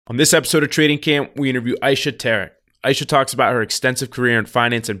On this episode of Trading Camp, we interview Ayesha Tariq. Ayesha talks about her extensive career in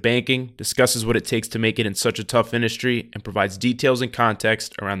finance and banking, discusses what it takes to make it in such a tough industry, and provides details and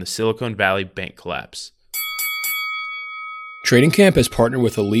context around the Silicon Valley bank collapse. Trading Camp has partnered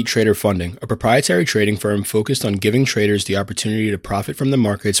with Elite Trader Funding, a proprietary trading firm focused on giving traders the opportunity to profit from the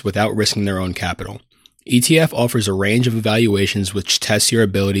markets without risking their own capital. ETF offers a range of evaluations which test your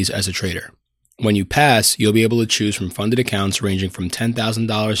abilities as a trader. When you pass, you'll be able to choose from funded accounts ranging from $10,000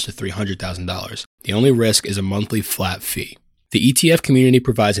 to $300,000. The only risk is a monthly flat fee. The ETF community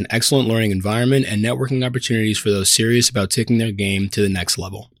provides an excellent learning environment and networking opportunities for those serious about taking their game to the next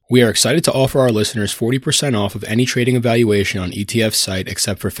level. We are excited to offer our listeners 40% off of any trading evaluation on ETF's site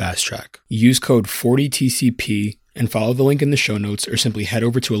except for Fast Track. Use code 40TCP and follow the link in the show notes, or simply head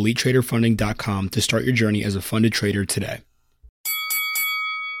over to elitetraderfunding.com to start your journey as a funded trader today.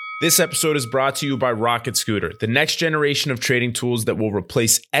 This episode is brought to you by Rocket Scooter, the next generation of trading tools that will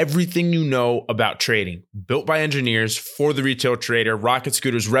replace everything you know about trading. Built by engineers for the retail trader, Rocket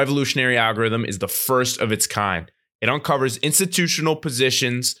Scooter's revolutionary algorithm is the first of its kind. It uncovers institutional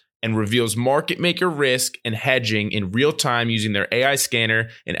positions and reveals market maker risk and hedging in real time using their AI scanner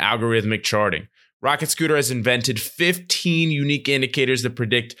and algorithmic charting. Rocket Scooter has invented 15 unique indicators that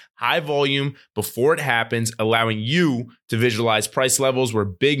predict high volume before it happens, allowing you to visualize price levels where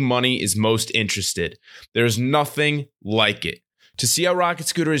big money is most interested. There's nothing like it. To see how Rocket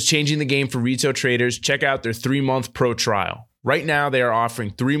Scooter is changing the game for retail traders, check out their 3-month pro trial. Right now, they are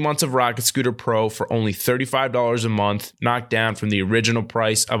offering 3 months of Rocket Scooter Pro for only $35 a month, knocked down from the original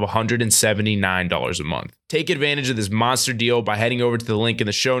price of $179 a month. Take advantage of this monster deal by heading over to the link in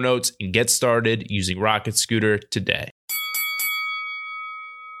the show notes and get started using Rocket Scooter today.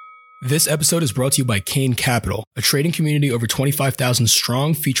 This episode is brought to you by Kane Capital, a trading community over 25,000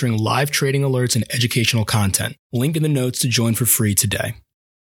 strong featuring live trading alerts and educational content. Link in the notes to join for free today.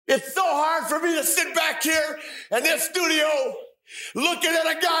 It's so hard for me to sit back here in this studio looking at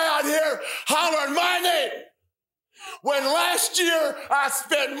a guy out here hollering my name when last year I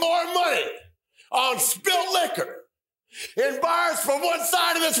spent more money on spilt liquor in bars from one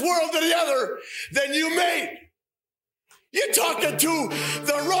side of this world to the other than you made. You're talking to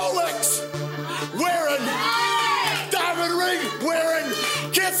the Rolex wearing, diamond ring wearing,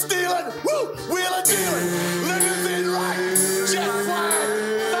 kiss stealing, wheeling dealing, limousine riding, jet flying.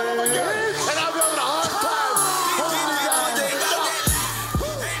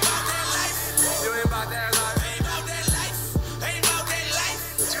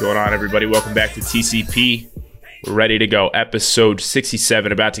 What's going on, everybody? Welcome back to TCP. We're ready to go. Episode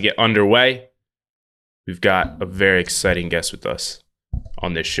 67 about to get underway. We've got a very exciting guest with us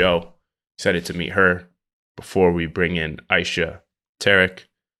on this show. Excited to meet her before we bring in Ayesha Tariq.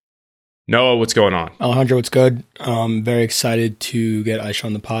 Noah, what's going on? Alejandro, what's good? Very excited to get Ayesha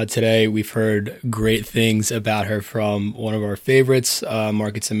on the pod today. We've heard great things about her from one of our favorites,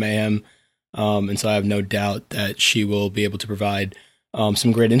 Markets and Mayhem. And so I have no doubt that she will be able to provide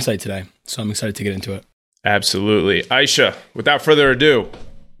some great insight today. So I'm excited to get into it. Absolutely. Ayesha, without further ado,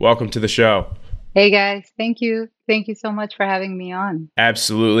 welcome to the show. Hey guys, thank you. Thank you so much for having me on.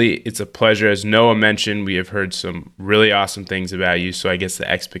 Absolutely. It's a pleasure. As Noah mentioned, we have heard some really awesome things about you. So I guess the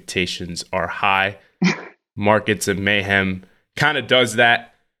expectations are high. Markets and Mayhem kind of does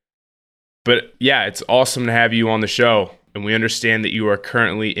that. But yeah, it's awesome to have you on the show. And we understand that you are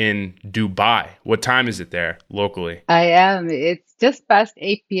currently in Dubai. What time is it there locally? I am. It's just past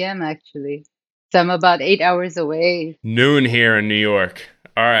 8 p.m. actually. So I'm about 8 hours away. Noon here in New York.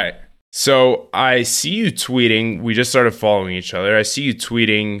 All right. So I see you tweeting. We just started following each other. I see you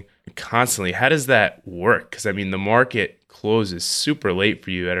tweeting constantly. How does that work? Because, I mean, the market closes super late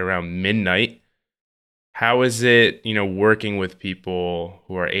for you at around midnight. How is it, working with people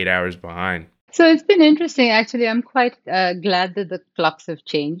who are 8 hours behind? So it's been interesting. Actually, I'm quite glad that the clocks have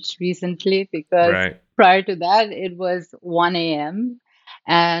changed recently because prior to that, it was 1 a.m.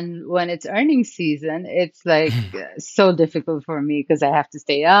 And when it's earnings season, it's like so difficult for me because I have to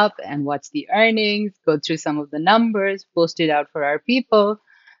stay up and watch the earnings, go through some of the numbers, post it out for our people.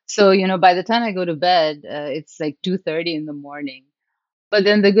 So, by the time I go to bed, it's like 2:30 in the morning. But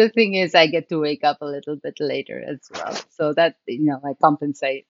then the good thing is I get to wake up a little bit later as well. So that, I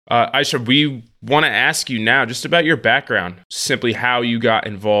compensate. Ayesha, we want to ask you now just about your background, simply how you got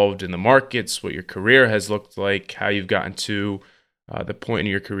involved in the markets, what your career has looked like, how you've gotten to the point in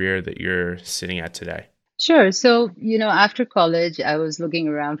your career that you're sitting at today. Sure. So, after college, I was looking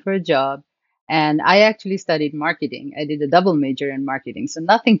around for a job and I actually studied marketing. I did a double major in marketing, so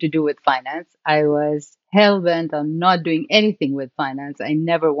nothing to do with finance. I was hell-bent on not doing anything with finance. I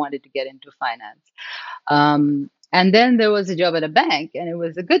never wanted to get into finance. And then there was a job at a bank, and it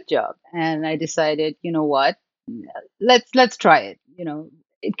was a good job. And I decided, you know what, let's try it.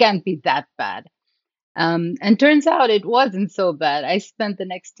 It can't be that bad. And turns out it wasn't so bad. I spent the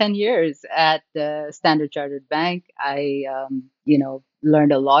next 10 years at the Standard Chartered Bank. I,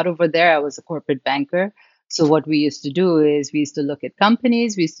 learned a lot over there. I was a corporate banker. So what we used to do is we used to look at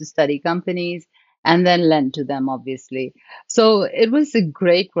companies, we used to study companies, and then lend to them, obviously. So it was a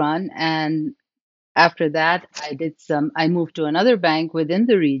great run. And after that, I moved to another bank within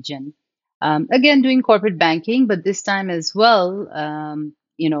the region. Again, doing corporate banking, but this time as well,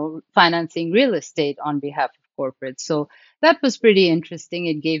 financing real estate on behalf of corporates. So that was pretty interesting.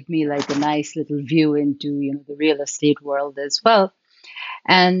 It gave me like a nice little view into, the real estate world as well.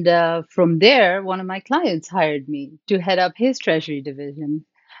 And from there, one of my clients hired me to head up his treasury division.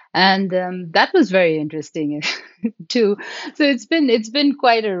 And that was very interesting too. So it's been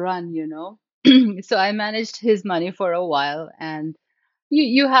quite a run. So I managed his money for a while, and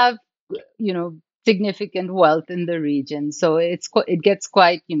you have significant wealth in the region, so it gets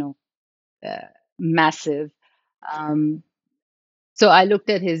quite uh, massive. Um, so I looked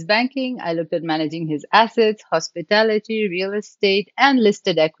at his banking, I looked at managing his assets, hospitality, real estate, and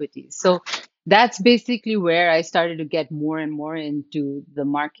listed equities. So that's basically where I started to get more and more into the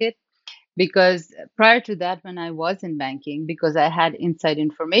market, because prior to that, when I was in banking, because I had inside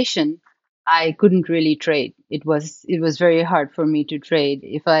information, I couldn't really trade. It was very hard for me to trade.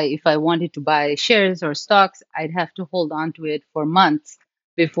 If I wanted to buy shares or stocks, I'd have to hold on to it for months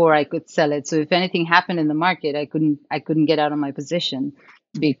before I could sell it. So if anything happened in the market, I couldn't get out of my position,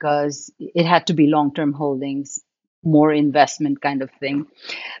 because it had to be long-term holdings, more investment kind of thing.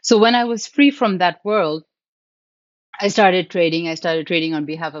 So when I was free from that world, I started trading. I started trading on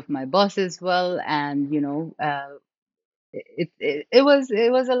behalf of my boss as well, and it was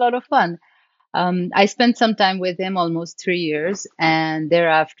a lot of fun. I spent some time with him, almost 3 years, and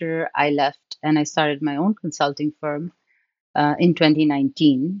thereafter I left and I started my own consulting firm in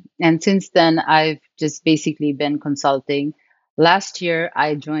 2019. And since then, I've just basically been consulting. Last year,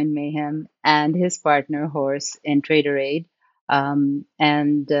 I joined Mayhem and his partner Horse in Trader Aid, and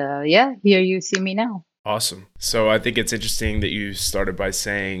yeah, here you see me now. Awesome. So I think it's interesting that you started by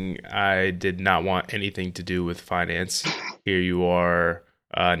saying I did not want anything to do with finance. Here you are,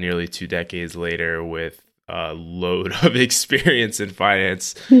 nearly 2 decades later, with a load of experience in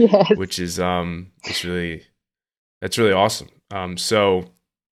finance, Yes. which is that's really awesome. So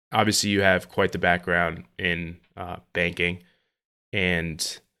obviously you have quite the background in banking,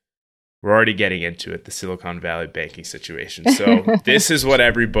 and we're already getting into it, the Silicon Valley banking situation. So this is what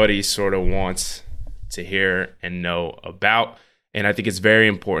everybody sort of wants to hear and know about. And I think it's very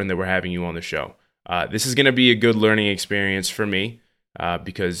important that we're having you on the show. This is going to be a good learning experience for me,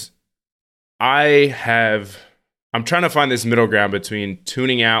 because I'm trying to find this middle ground between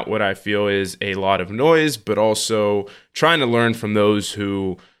tuning out what I feel is a lot of noise, but also trying to learn from those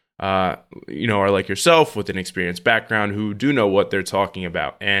who, are like yourself with an experienced background, who do know what they're talking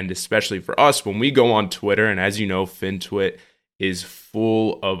about. And especially for us, when we go on Twitter, and as you know, FinTwit is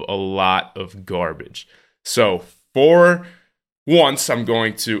full of a lot of garbage. So for once, I'm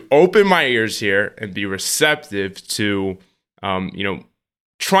going to open my ears here and be receptive to,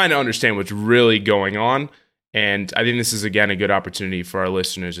 trying to understand what's really going on. And I think this is, again, a good opportunity for our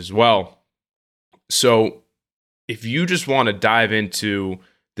listeners as well. So if you just want to dive into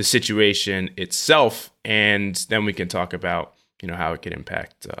the situation itself, and then we can talk about, how it can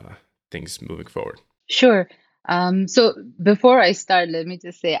impact things moving forward. Sure. So before I start, let me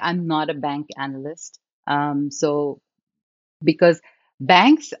just say I'm not a bank analyst. So because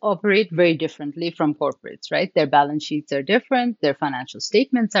banks operate very differently from corporates, right? Their balance sheets are different, their financial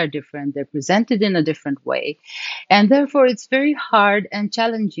statements are different, they're presented in a different way. And therefore, it's very hard and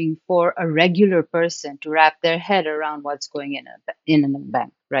challenging for a regular person to wrap their head around what's going in a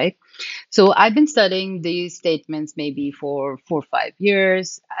bank, right? So I've been studying these statements maybe for 4 or 5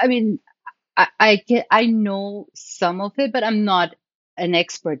 years. I mean, I know some of it, but I'm not an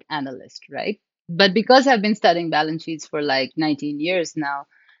expert analyst, right? But because I've been studying balance sheets for like 19 years now,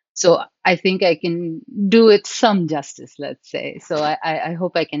 so I think I can do it some justice, let's say. So I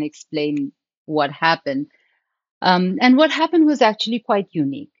hope I can explain what happened. And what happened was actually quite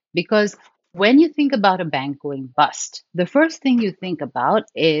unique, because when you think about a bank going bust, the first thing you think about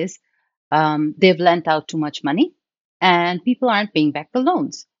is they've lent out too much money and people aren't paying back the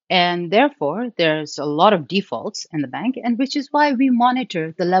loans. And therefore, there's a lot of defaults in the bank, and which is why we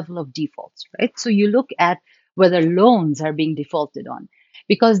monitor the level of defaults, right? So you look at whether loans are being defaulted on,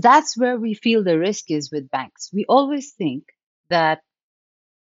 because that's where we feel the risk is with banks. We always think that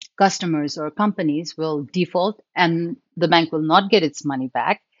customers or companies will default and the bank will not get its money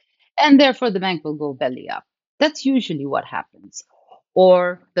back, and therefore the bank will go belly up. That's usually what happens.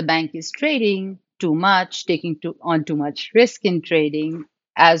 Or the bank is trading too much, on too much risk in trading,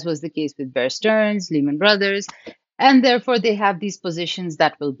 as was the case with Bear Stearns, Lehman Brothers, and therefore they have these positions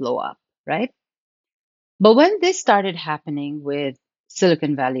that will blow up, right? But when this started happening with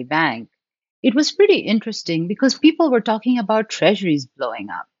Silicon Valley Bank, it was pretty interesting because people were talking about treasuries blowing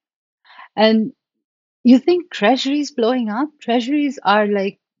up. And you think treasuries blowing up? Treasuries are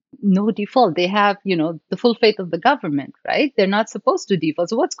like no default. They have, the full faith of the government, right? They're not supposed to default.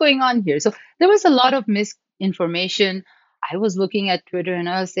 So what's going on here? So there was a lot of misinformation. I was looking at Twitter and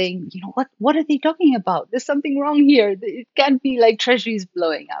I was saying, what are they talking about? There's something wrong here. It can't be like treasuries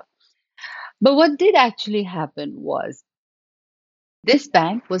blowing up. But what did actually happen was this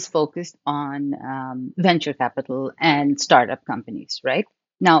bank was focused on venture capital and startup companies, right?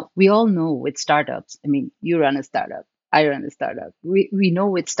 Now, we all know with startups, I mean, you run a startup, I run a startup. We know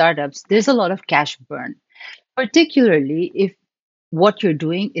with startups, there's a lot of cash burn, particularly if what you're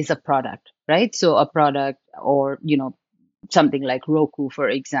doing is a product, right? So a product or, something like Roku, for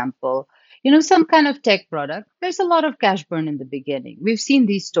example, some kind of tech product, there's a lot of cash burn in the beginning. We've seen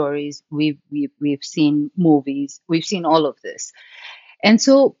these stories, we've seen movies, we've seen all of this. And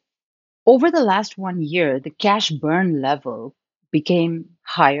so over the last 1 year, the cash burn level became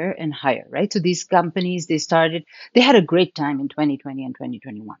higher and higher, right? So these companies, they had a great time in 2020 and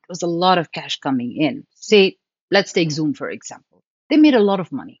 2021. There was a lot of cash coming in. Say, let's take Zoom, for example. They made a lot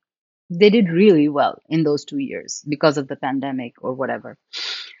of money. They did really well in those 2 years because of the pandemic or whatever.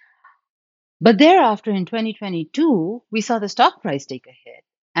 But thereafter, in 2022, we saw the stock price take a hit.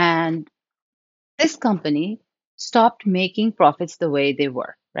 And this company stopped making profits the way they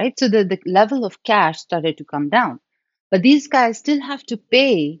were, right? So the level of cash started to come down. But these guys still have to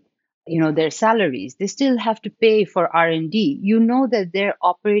pay, their salaries. They still have to pay for R&D. You know that their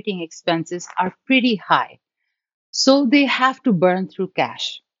operating expenses are pretty high. So they have to burn through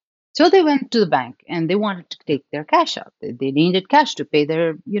cash. So they went to the bank and they wanted to take their cash out. They needed cash to pay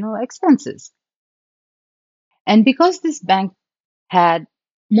their, expenses. And because this bank had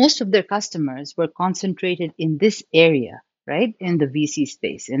most of their customers were concentrated in this area, right? In the VC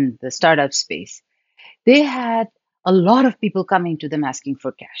space, in the startup space. They had a lot of people coming to them asking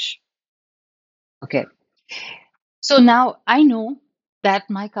for cash. Okay. So now I know that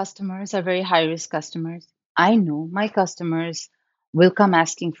my customers are very high risk customers. I know my customers will come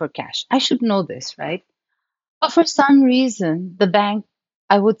asking for cash. I should know this, right? But for some reason, the bank,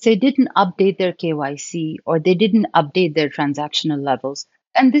 I would say, didn't update their KYC or they didn't update their transactional levels.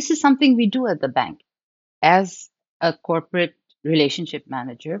 And this is something we do at the bank. As a corporate relationship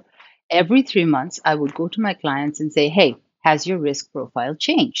manager, every 3 months, I would go to my clients and say, hey, has your risk profile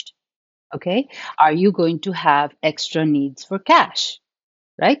changed? Okay. Are you going to have extra needs for cash?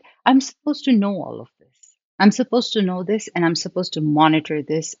 Right? I'm supposed to know all of this. I'm supposed to know this and I'm supposed to monitor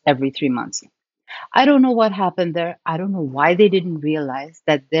this every 3 months. I don't know what happened there. I don't know why they didn't realize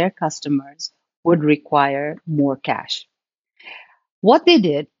that their customers would require more cash. What they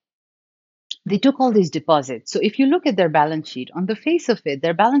did, they took all these deposits. So if you look at their balance sheet, on the face of it,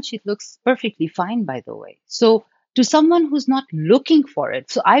 their balance sheet looks perfectly fine, by the way. So to someone who's not looking for it,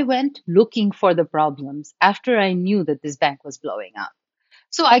 so I went looking for the problems after I knew that this bank was blowing up.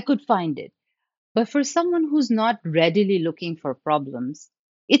 So I could find it. But for someone who's not readily looking for problems,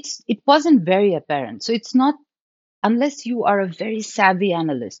 it wasn't very apparent. So it's not unless you are a very savvy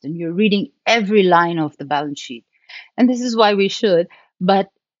analyst and you're reading every line of the balance sheet. And this is why we should, but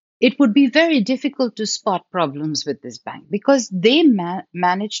it would be very difficult to spot problems with this bank because they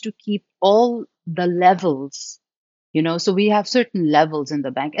manage to keep all the levels, so we have certain levels in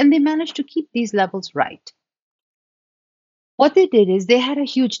the bank and they manage to keep these levels right. What they did is they had a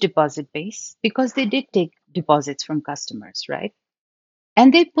huge deposit base because they did take deposits from customers, right?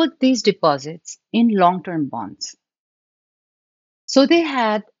 And they put these deposits in long-term bonds. So they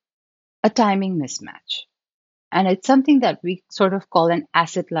had a timing mismatch. And it's something that we sort of call an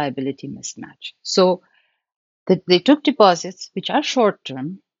asset liability mismatch. So they took deposits, which are short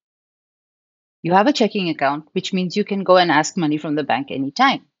term. You have a checking account, which means you can go and ask money from the bank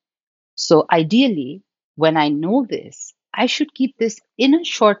anytime. So ideally, when I know this, I should keep this in a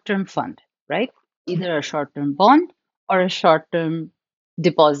short term fund, right? Either a short term bond or a short term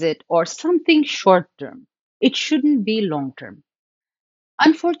deposit or something short term. It shouldn't be long term.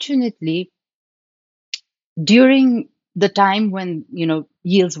 Unfortunately, during the time when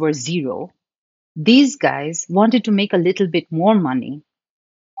yields were zero, these guys wanted to make a little bit more money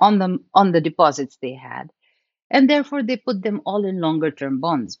on the deposits they had, And therefore, they put them all in longer term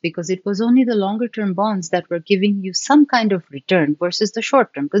bonds because it was only the longer term bonds that were giving you some kind of return versus the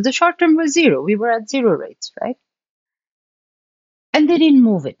short term, because the short term was zero. We were at zero rates, right? And they didn't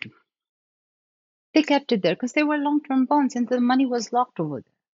move it. They kept it there because they were long term bonds and the money was locked over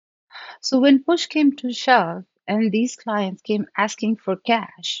there. So when push came to shove and these clients came asking for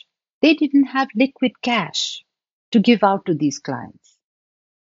cash, they didn't have liquid cash to give out to these clients.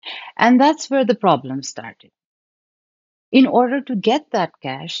 And that's where the problem started. In order to get that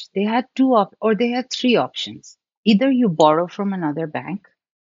cash, they had they had three options. Either you borrow from another bank,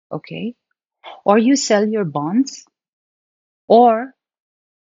 okay, or you sell your bonds, or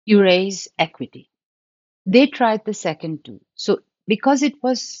you raise equity. They tried the second two. So because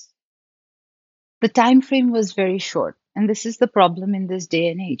the time frame was very short, and this is the problem in this day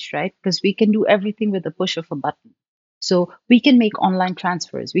and age, right? Because we can do everything with the push of a button. So we can make online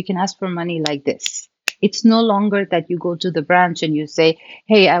transfers. We can ask for money like this. It's no longer that you go to the branch and you say,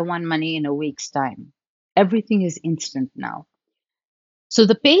 hey, I want money in a week's time. Everything is instant now. So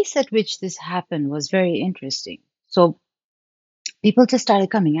the pace at which this happened was very interesting. So people just started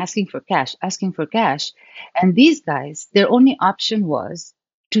coming, asking for cash. And these guys, their only option was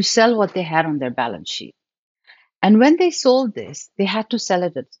to sell what they had on their balance sheet. And when they sold this, they had to sell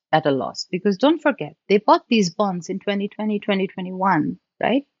it at a loss because don't forget, they bought these bonds in 2020, 2021,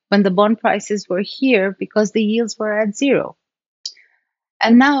 right? When the bond prices were here because the yields were at zero.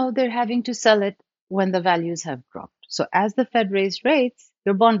 And now they're having to sell it when the values have dropped. So as the Fed raised rates,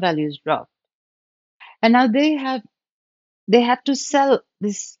 their bond values dropped. And now they had to sell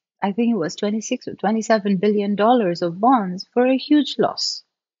this, I think it was 26 or $27 billion of bonds for a huge loss.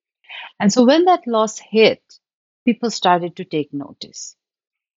 And so when that loss hit, people started to take notice.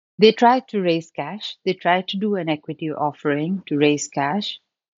 They tried to raise cash. They tried to do an equity offering to raise cash.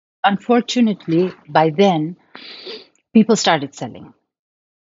 Unfortunately, by then, people started selling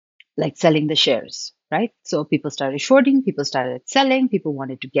the shares, right? So people started shorting, people started selling, people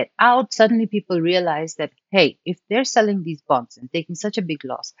wanted to get out. Suddenly, people realized that, hey, if they're selling these bonds and taking such a big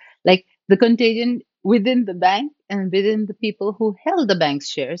loss, like the contagion within the bank and within the people who held the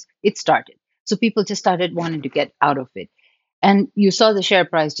bank's shares, it started. So people just started wanting to get out of it. And you saw the share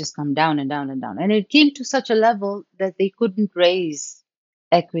price just come down and down and down. And it came to such a level that they couldn't raise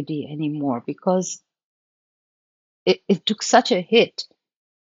equity anymore because it took such a hit.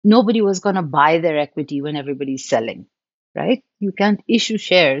 Nobody was going to buy their equity when everybody's selling, right? You can't issue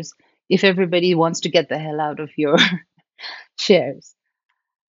shares if everybody wants to get the hell out of your shares.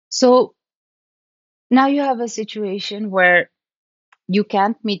 So now you have a situation where you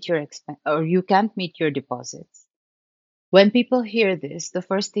can't meet your you can't meet your deposits. When people hear this, the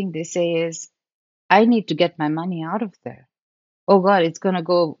first thing they say is, I need to get my money out of there. Oh God, it's going to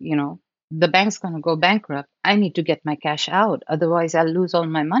go, the bank's going to go bankrupt. I need to get my cash out. Otherwise, I'll lose all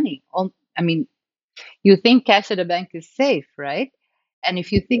my money. You think cash at a bank is safe, right? And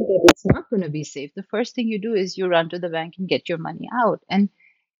if you think that it's not going to be safe, the first thing you do is you run to the bank and get your money out. And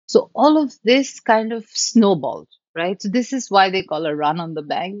so all of this kind of snowballed, right? So this is why they call a run on the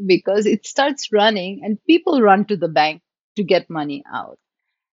bank, because it starts running and people run to the bank to get money out.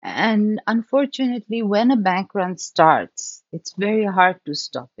 And unfortunately, when a bank run starts, it's very hard to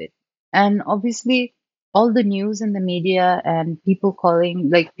stop it. And obviously, all the news in the media and people calling,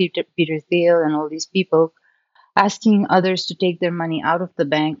 like Peter Thiel and all these people, asking others to take their money out of the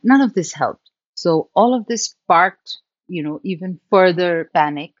bank, none of this helped. So all of this sparked, even further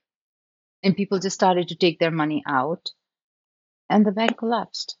panic, and people just started to take their money out, and the bank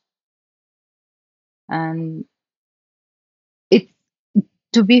collapsed. And it,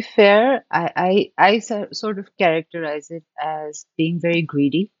 to be fair, I sort of characterize it as being very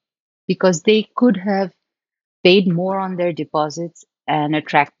greedy because they could have paid more on their deposits and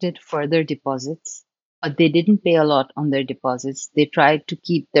attracted further deposits, but they didn't pay a lot on their deposits. They tried to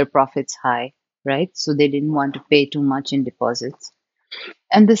keep their profits high, right? So they didn't want to pay too much in deposits.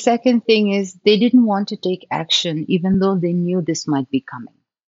 And the second thing is they didn't want to take action even though they knew this might be coming.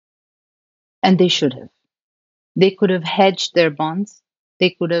 And they should have. They could have hedged their bonds.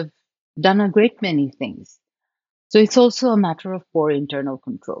 They could have done a great many things. So it's also a matter of poor internal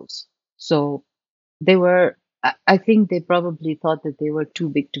controls. So I think they probably thought that they were too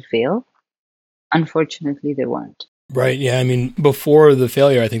big to fail. Unfortunately, they weren't. Right. Yeah. I mean, before the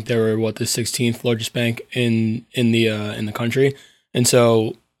failure, I think they were the 16th largest bank in the country, and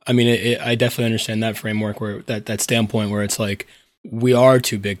so I mean, I definitely understand that framework where that standpoint where it's like we are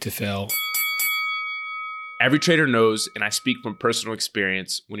too big to fail. Every trader knows, and I speak from personal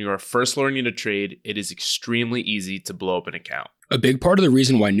experience, when you are first learning to trade, it is extremely easy to blow up an account. A big part of the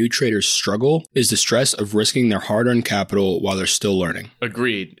reason why new traders struggle is the stress of risking their hard-earned capital while they're still learning.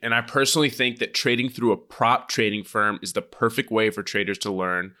 Agreed. And I personally think that trading through a prop trading firm is the perfect way for traders to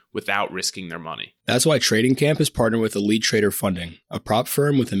learn without risking their money. That's why Trading Camp is partnered with Elite Trader Funding, a prop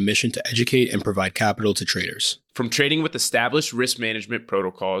firm with a mission to educate and provide capital to traders. From trading with established risk management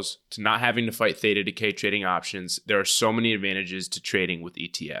protocols to not having to fight theta decay trading options, there are so many advantages to trading with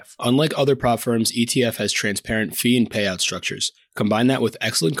ETF. Unlike other prop firms, ETF has transparent fee and payout structures. Combine that with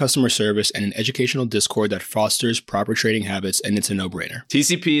excellent customer service and an educational Discord that fosters proper trading habits, and it's a no-brainer.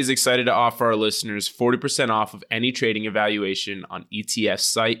 TCP is excited to offer our listeners 40% off of any trading evaluation on ETF's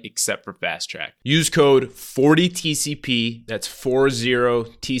site except for Fast Track. Use code 40TCP, that's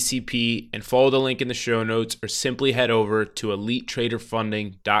 40TCP, and follow the link in the show notes or simply head over to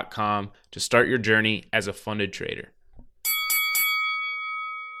elitetraderfunding.com to start your journey as a funded trader.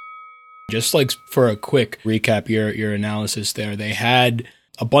 Just like for a quick recap, your analysis there, they had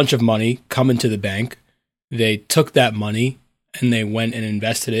a bunch of money come into the bank. They took that money and they went and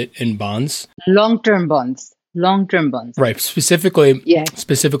invested it in bonds. Long-term bonds. Right. Specifically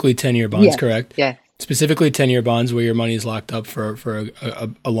 10-year bonds, yeah. Correct? Yeah. Specifically 10-year bonds where your money is locked up for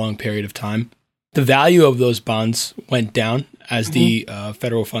a long period of time. The value of those bonds went down as the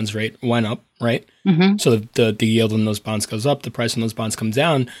federal funds rate went up, right? Mm-hmm. So the yield on those bonds goes up, the price on those bonds comes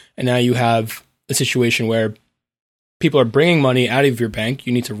down, and now you have a situation where people are bringing money out of your bank.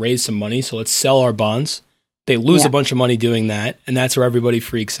 You need to raise some money, so let's sell our bonds. They lose a bunch of money doing that, and that's where everybody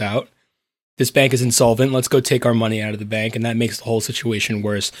freaks out. This bank is insolvent. Let's go take our money out of the bank, and that makes the whole situation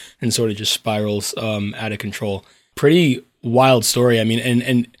worse and sort of just spirals out of control. Pretty wild story. I mean,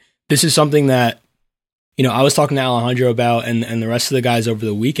 and this is something that, you know, I was talking to Alejandro about and the rest of the guys over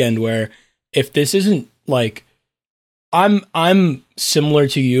the weekend, where if this isn't like, I'm similar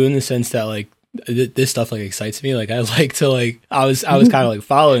to you in the sense that like this stuff like excites me. Like I like to like, I was kind of like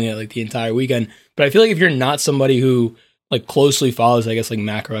following it like the entire weekend, but I feel like if you're not somebody who like closely follows, I guess, like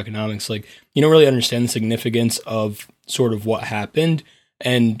macroeconomics, like you don't really understand the significance of sort of what happened.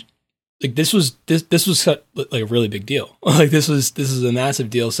 And like this was like a really big deal. Like this is a massive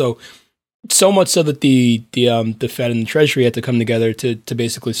deal. So much so that the Fed and the Treasury had to come together to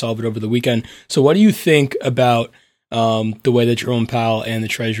basically solve it over the weekend. So what do you think about the way that Jerome Powell and the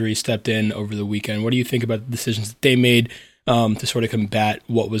Treasury stepped in over the weekend? What do you think about the decisions that they made to sort of combat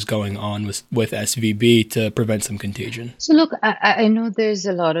what was going on with SVB to prevent some contagion? So look, I know there's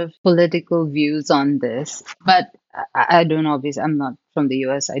a lot of political views on this, but I don't obviously, I'm not from the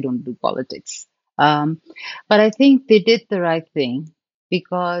US, I don't do politics. But I think they did the right thing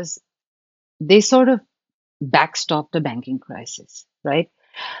because they sort of backstopped a banking crisis, right?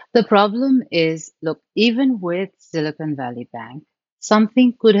 The problem is, look, even with Silicon Valley Bank,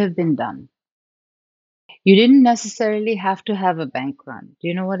 something could have been done. You didn't necessarily have to have a bank run. Do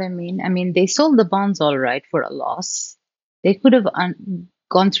you know what I mean? I mean, they sold the bonds all right for a loss. They could have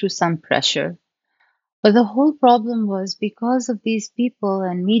gone through some pressure. But the whole problem was because of these people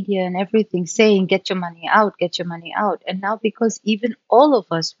and media and everything saying, get your money out, get your money out. And now because even all of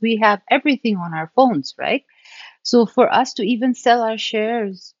us, we have everything on our phones, right? So for us to even sell our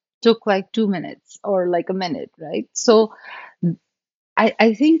shares took like 2 minutes or like a minute, right? So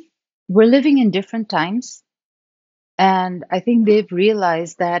I think we're living in different times. And I think they've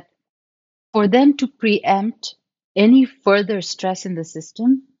realized that for them to preempt any further stress in the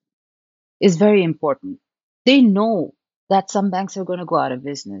system is very important. They know that some banks are going to go out of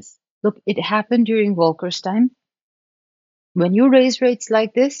business. Look, it happened during Volcker's time. When you raise rates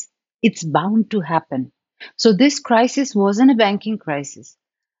like this, it's bound to happen. So this crisis wasn't a banking crisis,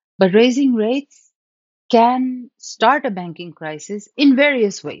 but raising rates can start a banking crisis in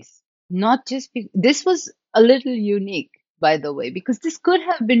various ways. Not just this was a little unique, by the way, because this could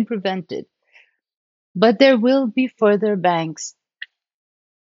have been prevented. But there will be further banks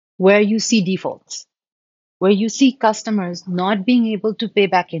where you see defaults, where you see customers not being able to pay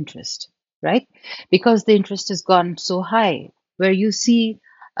back interest, right? Because the interest has gone so high, where you see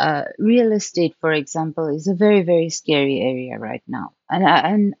real estate, for example, is a very, very scary area right now.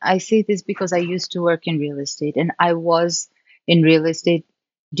 And I say this because I used to work in real estate, and I was in real estate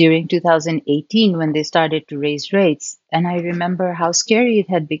during 2018 when they started to raise rates. And I remember how scary it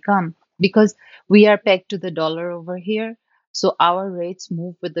had become because we are pegged to the dollar over here. So our rates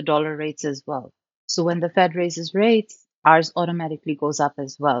move with the dollar rates as well. So when the Fed raises rates, ours automatically goes up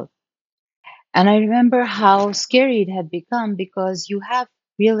as well. And I remember how scary it had become because you have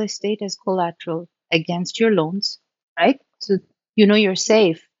real estate as collateral against your loans, right? So you know you're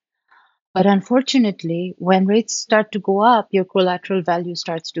safe. But unfortunately, when rates start to go up, your collateral value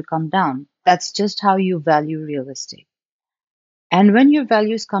starts to come down. That's just how you value real estate. And when your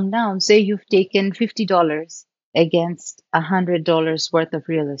values come down, say you've taken $50 against $100 worth of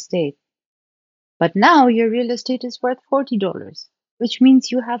real estate, but now your real estate is worth $40, which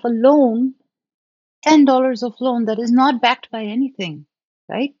means you have a loan, $10 of loan that is not backed by anything,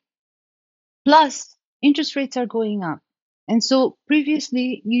 right? Plus, interest rates are going up. And so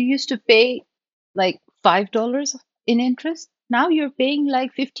previously you used to pay like $5 in interest. Now you're paying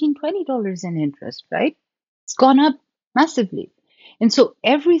like $15, $20 in interest, right? It's gone up massively. And so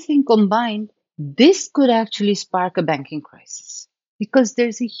everything combined, this could actually spark a banking crisis because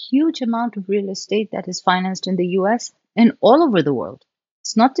there's a huge amount of real estate that is financed in the US and all over the world.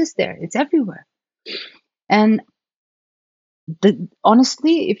 It's not just there, it's everywhere. And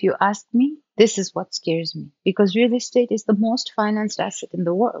honestly, if you ask me, this is what scares me because real estate is the most financed asset in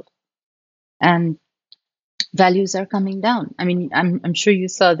the world. And values are coming down. I mean, I'm sure you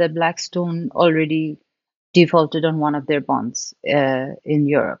saw that Blackstone already defaulted on one of their bonds in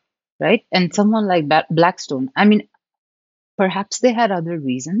Europe, right? And someone like Blackstone, I mean, perhaps they had other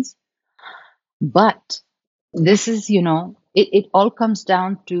reasons, but this is, it all comes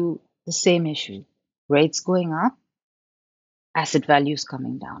down to the same issue: rates going up, asset values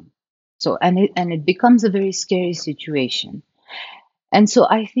coming down. So, and it becomes a very scary situation. And so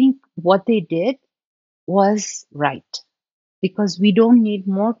I think what they did was right, because we don't need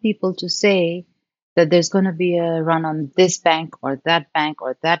more people to say that there's going to be a run on this bank or that bank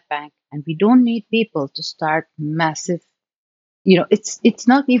or that bank. And we don't need people to start massive, it's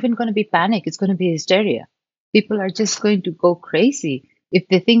not even going to be panic. It's going to be hysteria. People are just going to go crazy if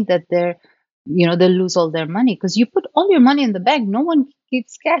they think that they'll lose all their money, because you put all your money in the bank. No one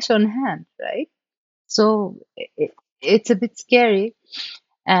keeps cash on hand, right? So it's a bit scary.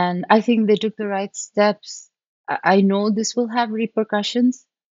 And I think they took the right steps. I know this will have repercussions,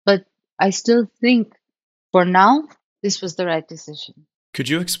 but I still think for now, this was the right decision. Could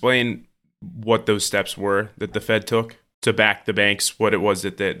you explain what those steps were that the Fed took to back the banks, what it was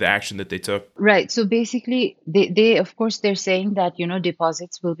that the action that they took? Right. So basically, they of course, they're saying that,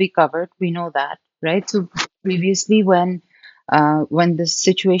 deposits will be covered. We know that, right? So previously, when the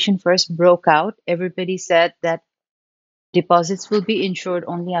situation first broke out, everybody said that deposits will be insured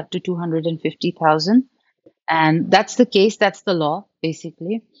only up to $250,000. And that's the case. That's the law,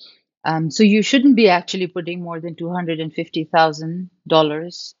 basically. So you shouldn't be actually putting more than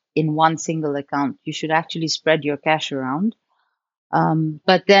 $250,000 in one single account. You should actually spread your cash around.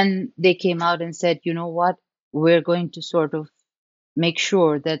 But then they came out and said, you know what, we're going to sort of make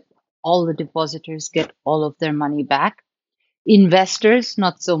sure that all the depositors get all of their money back. Investors,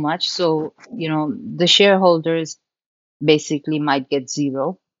 not so much. So, the shareholders basically might get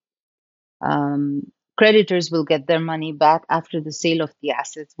zero. Creditors will get their money back after the sale of the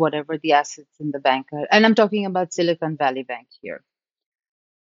assets, whatever the assets in the bank are. And I'm talking about Silicon Valley Bank here.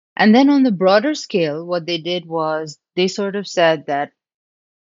 And then on the broader scale, what they did was they sort of said that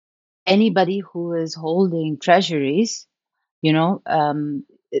anybody who is holding treasuries,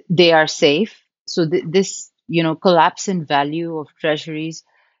 they are safe. So this, collapse in value of treasuries,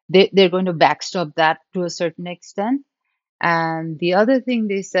 they're going to backstop that to a certain extent. And the other thing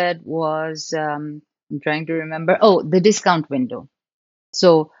they said was, I'm trying to remember, the discount window.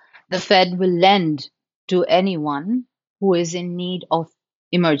 So the Fed will lend to anyone who is in need of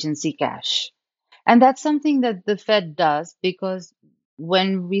emergency cash. And that's something that the Fed does, because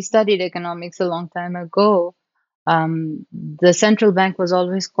when we studied economics a long time ago, the central bank was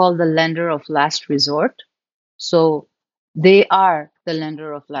always called the lender of last resort. So they are the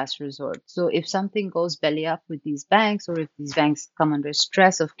lender of last resort. So if something goes belly up with these banks, or if these banks come under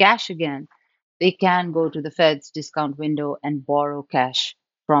stress of cash again, they can go to the Fed's discount window and borrow cash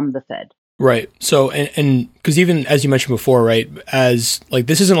from the Fed. Right. So, and because even as you mentioned before, right, as like,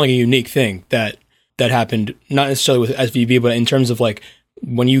 this isn't like a unique thing that happened, not necessarily with SVB, but in terms of like,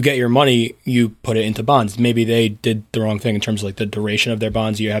 when you get your money, you put it into bonds. Maybe they did the wrong thing in terms of like the duration of their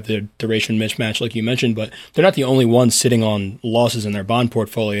bonds. You have the duration mismatch, like you mentioned, but they're not the only ones sitting on losses in their bond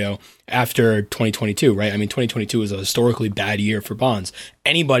portfolio after 2022, right? I mean, 2022 was a historically bad year for bonds.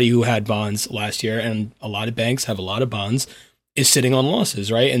 Anybody who had bonds last year, and a lot of banks have a lot of bonds, is sitting on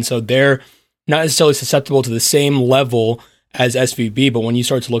losses, right? And so they're not necessarily susceptible to the same level as SVB, but when you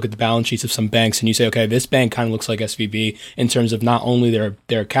start to look at the balance sheets of some banks and you say, okay, this bank kind of looks like SVB in terms of not only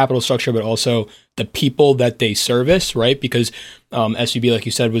their capital structure, but also the people that they service, right? Because SVB, like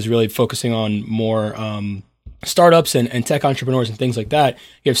you said, was really focusing on more startups and tech entrepreneurs and things like that.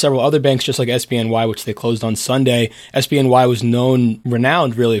 You have several other banks, just like SBNY, which they closed on Sunday. SBNY was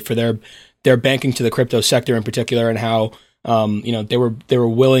renowned really for their banking to the crypto sector in particular, and how They were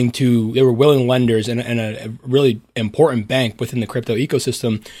willing lenders and a really important bank within the crypto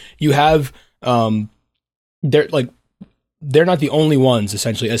ecosystem. You have they're not the only ones,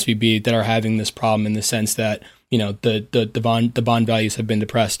 essentially SVB, that are having this problem in the sense that the bond values have been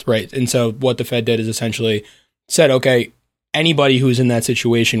depressed, right? And so what the Fed did is essentially said, okay, anybody who's in that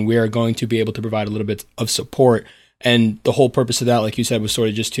situation, we are going to be able to provide a little bit of support. And the whole purpose of that, like you said, was sort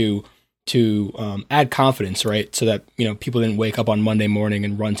of just to add confidence, right? So that people didn't wake up on Monday morning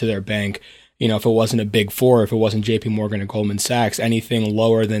and run to their bank. If it wasn't a big four, if it wasn't JP Morgan or Goldman Sachs, anything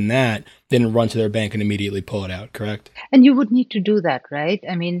lower than that, didn't run to their bank and immediately pull it out, correct? And you would need to do that, right?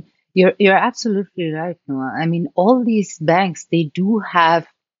 I mean, you're absolutely right, Noah. I mean, all these banks, they do have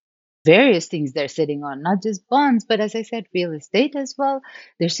various things they're sitting on, not just bonds, but as I said, real estate as well.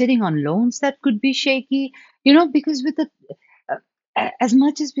 They're sitting on loans that could be shaky, because with the as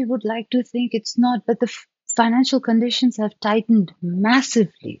much as we would like to think it's not, but the financial conditions have tightened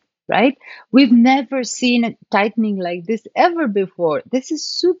massively, right? We've never seen it tightening like this ever before. This is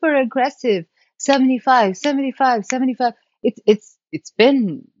super aggressive. 75, 75, 75. It's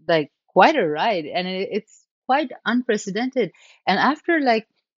been like quite a ride, and it's quite unprecedented. And after like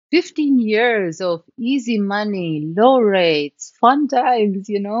 15 years of easy money, low rates, fun times,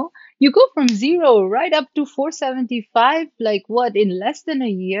 you go from zero right up to 475, like what, in less than a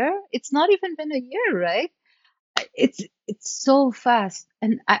year? It's not even been a year, right? It's so fast.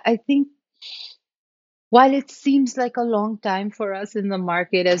 And I think while it seems like a long time for us in the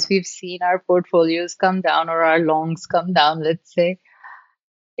market, as we've seen our portfolios come down or our longs come down, let's say,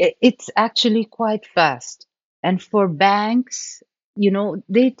 it's actually quite fast. And for banks,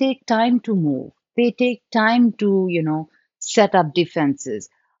 they take time to move. They take time to, set up defenses.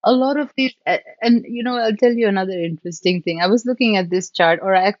 A lot of these, and, I'll tell you another interesting thing. I was looking at this chart,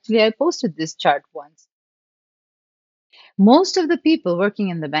 or actually, I posted this chart once. Most of the people working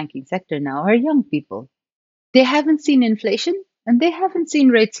in the banking sector now are young people. They haven't seen inflation and they haven't seen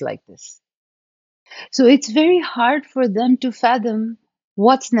rates like this. So it's very hard for them to fathom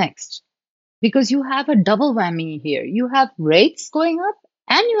what's next, because you have a double whammy here. You have rates going up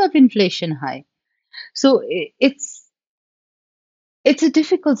and you have inflation high. So it's a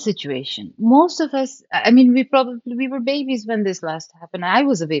difficult situation. Most of us, I mean, we were babies when this last happened. I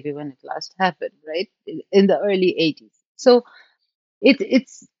was a baby when it last happened, right? In the early 80s. So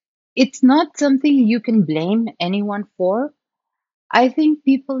it's not something you can blame anyone for. I think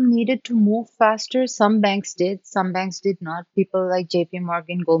people needed to move faster. Some banks did, some banks did not. People like JP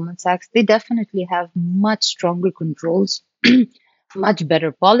Morgan, Goldman Sachs, they definitely have much stronger controls, much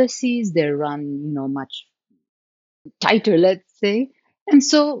better policies. They're run, much tighter, let's say. And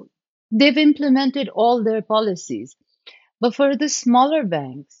so they've implemented all their policies. But for the smaller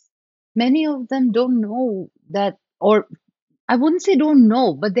banks, many of them don't know that, or I wouldn't say don't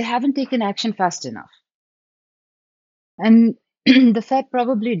know, but they haven't taken action fast enough. And the Fed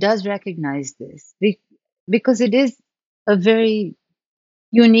probably does recognize this because it is a very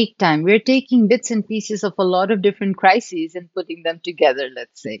unique time. We're taking bits and pieces of a lot of different crises and putting them together,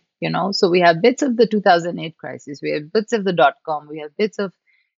 let's say, So we have bits of the 2008 crisis, we have bits of the dot-com, we have bits of,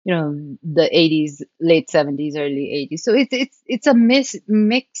 the 80s, late 70s, early 80s. So it's a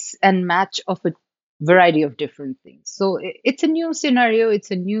mix and match of a variety of different things. So it's a new scenario,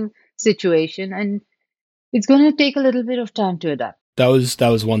 it's a new situation, and it's going to take a little bit of time to adapt. That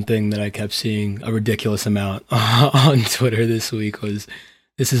was one thing that I kept seeing a ridiculous amount on Twitter this week was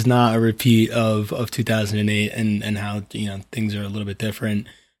this is not a repeat of 2008 and how things are a little bit different.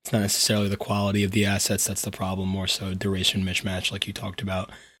 It's not necessarily the quality of the assets that's the problem, more so duration mismatch like you talked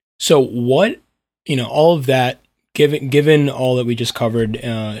about. So what, all of that, given all that we just covered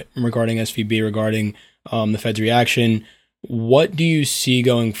regarding SVB, regarding the Fed's reaction, what do you see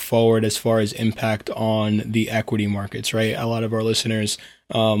going forward as far as impact on the equity markets, right? A lot of our listeners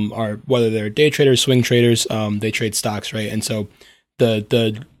are, whether they're day traders, swing traders, they trade stocks, right? And so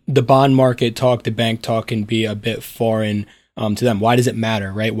the bond market talk, the bank talk can be a bit foreign to them. Why does it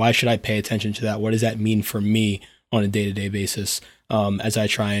matter, right? Why should I pay attention to that? What does that mean for me on a day-to-day basis as I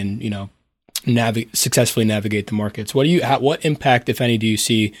try and, successfully navigate the markets? What impact, if any, do you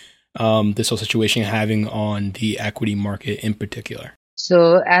see this whole situation having on the equity market in particular?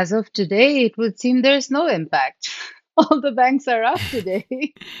 So as of today, it would seem there's no impact. All the banks are up today.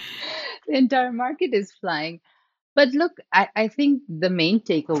 The entire market is flying. But look, I think the main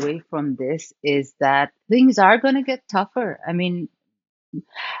takeaway from this is that things are going to get tougher. I mean,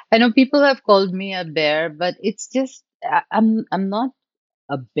 I know people have called me a bear, but it's just I'm not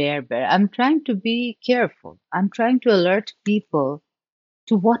a bear. I'm trying to be careful. I'm trying to alert people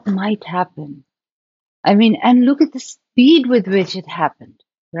to what might happen. I mean, and look at this speed with which it happened,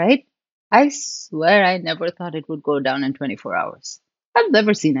 right? I swear I never thought it would go down in 24 hours. I've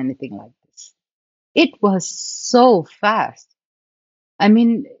never seen anything like this. It was so fast. I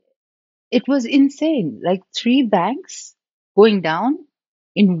mean, it was insane. Like 3 banks going down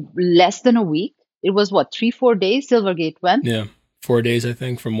in less than a week. It was what, 3-4 days Silvergate went? Yeah. 4 days, I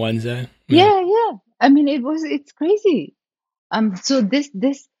think, from Wednesday. Yeah. I mean, it's crazy. So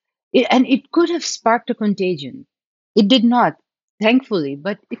and it could have sparked a contagion. It did not, thankfully,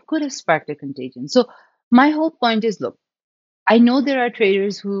 but it could have sparked a contagion. So my whole point is, look, I know there are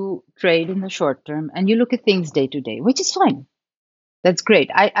traders who trade in the short term and you look at things day to day, which is fine. That's great.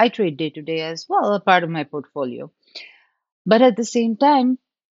 I trade day to day as well, a part of my portfolio. But at the same time,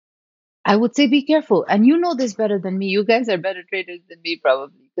 I would say be careful. And you know this better than me. You guys are better traders than me,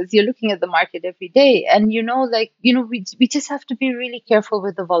 probably, because you're looking at the market every day. And we just have to be really careful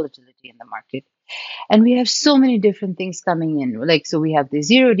with the volatility in the market. And we have so many different things coming in. Like, so we have the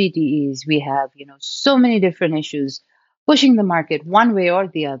zero DTEs, we have, so many different issues pushing the market one way or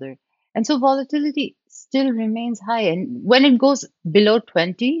the other. And so volatility still remains high. And when it goes below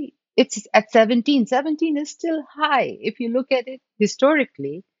 20, it's at 17. 17 is still high. If you look at it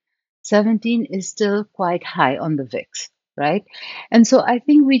historically, 17 is still quite high on the VIX, right? And so I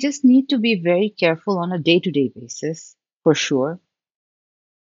think we just need to be very careful on a day-to-day basis, for sure.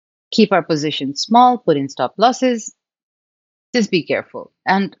 Keep our positions small, put in stop losses, just be careful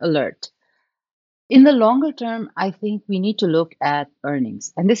and alert. In the longer term, I think we need to look at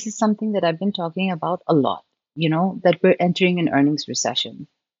earnings. And this is something that I've been talking about a lot, that we're entering an earnings recession.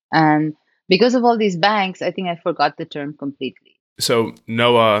 And because of all these banks, I think I forgot the term completely. So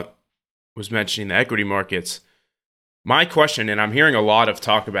Noah was mentioning the equity markets. My question, and I'm hearing a lot of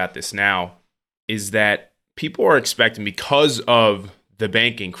talk about this now, is that people are expecting, because of the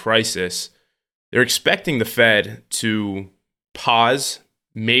banking crisis, they're expecting the Fed to pause,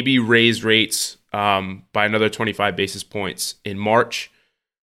 maybe raise rates by another 25 basis points in March.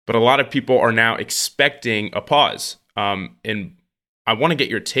 But a lot of people are now expecting a pause. And I want to get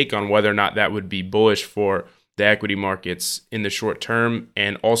your take on whether or not that would be bullish for the equity markets in the short term,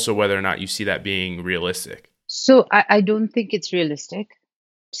 and also whether or not you see that being realistic. So I don't think it's realistic.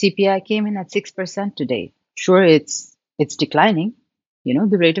 CPI came in at 6% today. Sure, it's declining.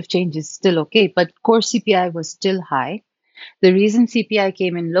 The rate of change is still okay, but core CPI was still high. The reason CPI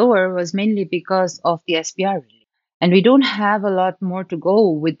came in lower was mainly because of the SPR release. And we don't have a lot more to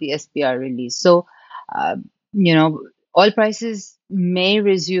go with the SPR release. So, oil prices may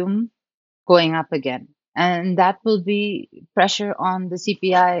resume going up again. And that will be pressure on the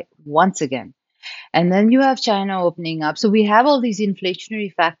CPI once again. And then you have China opening up. So we have all these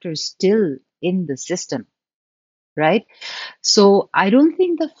inflationary factors still in the system, right? So I don't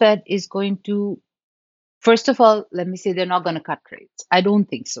think the Fed is going to, first of all, let me say they're not going to cut rates. I don't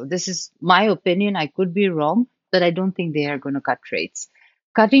think so. This is my opinion. I could be wrong, but I don't think they are going to cut rates.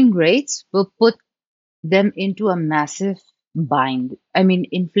 Cutting rates will put them into a massive bind. I mean,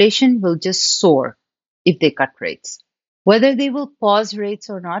 inflation will just soar if they cut rates. Whether they will pause rates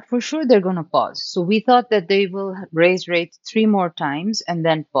or not, for sure they're going to pause. So we thought that they will raise rates 3 more times and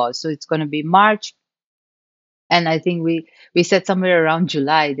then pause. So it's going to be March. And I think we said somewhere around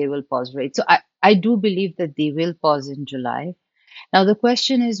July they will pause rates. So I do believe that they will pause in July. Now the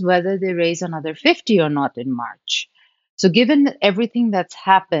question is whether they raise another 50 or not in March. So given everything that's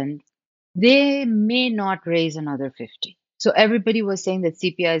happened, they may not raise another 50. So everybody was saying that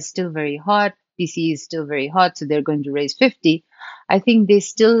CPI is still very hot, PCE is still very hot, so they're going to raise 50. I think they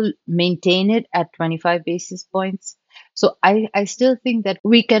still maintain it at 25 basis points. So I still think that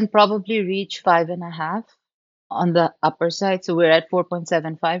we can probably reach 5.5 on the upper side. So we're at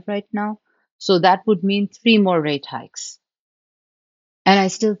 4.75 right now. So that would mean 3 more rate hikes. And I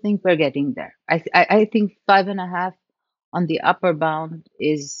still think we're getting there. I think 5.5 on the upper bound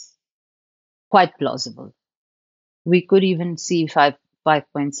is quite plausible. We could even see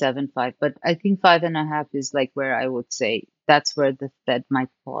 5.75, but I think 5.5 is like where I would say that's where the Fed might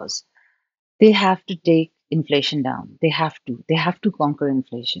pause. They have to take inflation down. They have to conquer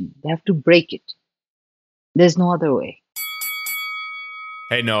inflation. They have to break it. There's no other way.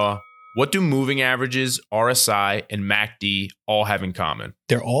 Hey, Noah, what do moving averages, RSI, and MACD all have in common?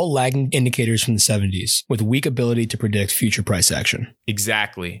 They're all lagging indicators from the 70s with weak ability to predict future price action.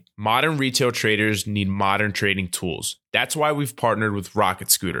 Exactly. Modern retail traders need modern trading tools. That's why we've partnered with Rocket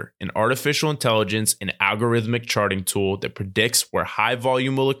Scooter, an artificial intelligence and algorithmic charting tool that predicts where high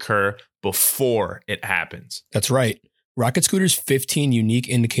volume will occur before it happens. That's right. Rocket Scooter's 15 unique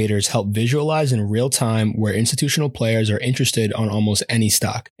indicators help visualize in real time where institutional players are interested on almost any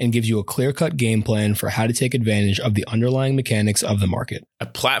stock and gives you a clear-cut game plan for how to take advantage of the underlying mechanics of the market. A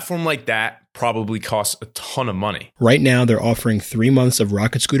platform like that probably costs a ton of money. Right now, they're offering 3 months of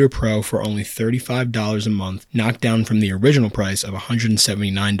Rocket Scooter Pro for only $35 a month, knocked down from the original price of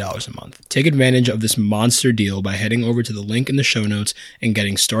 $179 a month. Take advantage of this monster deal by heading over to the link in the show notes and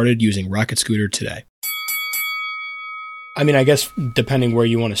getting started using Rocket Scooter today. I mean, I guess depending where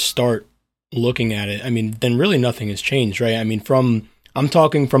you want to start looking at it, I mean, then really nothing has changed, right? I mean, I'm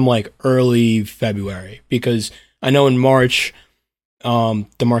talking from like early February, because I know in March,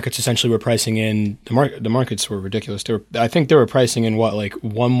 the markets essentially were pricing in, the markets were ridiculous. I think they were pricing in like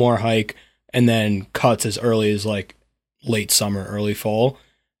one more hike and then cuts as early as like late summer, early fall.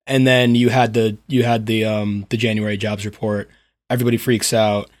 And then you had the January jobs report. Everybody freaks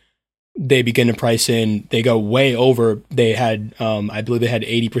out. They begin to price in, they go way over. They had, I believe they had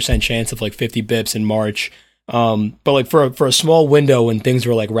 80% chance of like 50 bips in March. But like for a small window when things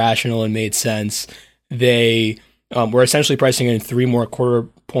were like rational and made sense, they were essentially pricing in 3 more quarter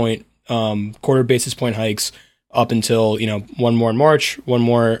basis point hikes up until, one more in March, one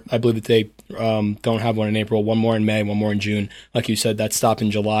more, I believe that they don't have one in April, one more in May, one more in June. Like you said, that stopped in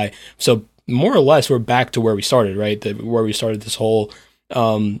July. So more or less, we're back to where we started, right? Where we started this whole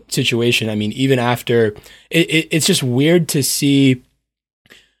situation. I mean, even after it's just weird to see,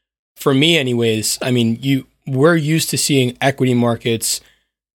 for me anyways. I mean, we're used to seeing equity markets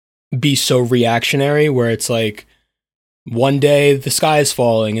be so reactionary, where it's like one day the sky is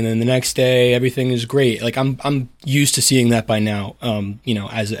falling and then the next day everything is great. Like I'm used to seeing that by now.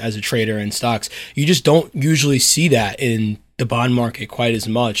 As a trader in stocks, you just don't usually see that in the bond market quite as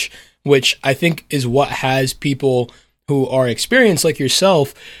much, which I think is what has people who are experienced like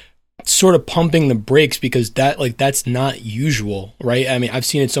yourself sort of pumping the brakes, because that's not usual, right? I mean, I've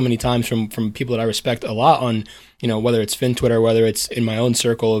seen it so many times from people that I respect a lot on, whether it's Fin Twitter, whether it's in my own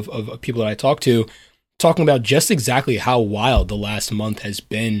circle of people that I talk to, talking about just exactly how wild the last month has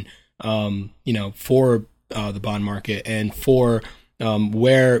been, for the bond market, and for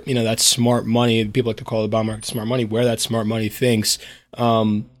where, that smart money, people like to call the bond market smart money, where that smart money thinks,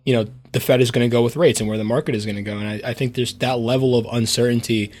 the Fed is going to go with rates and where the market is going to go. And I think there's that level of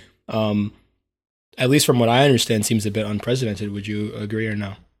uncertainty, at least from what I understand, seems a bit unprecedented. Would you agree or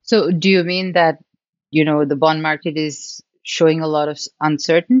no? So do you mean that, the bond market is showing a lot of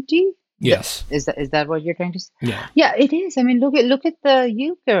uncertainty? Yes. Is that what you're trying to say? Yeah. Yeah, it is. I mean, look at the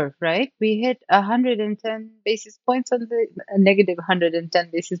yield curve, right? We hit 110 basis points on the negative 110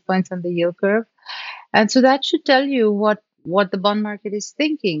 basis points on the yield curve. And so that should tell you what the bond market is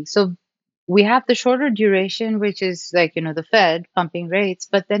thinking. So we have the shorter duration, which is like, the Fed pumping rates,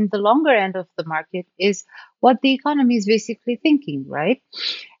 but then the longer end of the market is what the economy is basically thinking, right?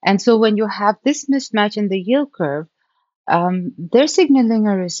 And so when you have this mismatch in the yield curve, they're signaling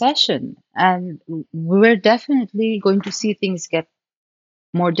a recession, and we're definitely going to see things get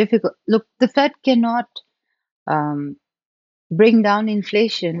more difficult. Look, the Fed cannot bring down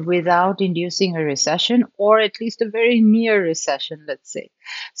inflation without inducing a recession, or at least a very near recession, let's say.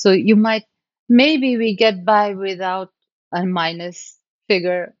 So maybe we get by without a minus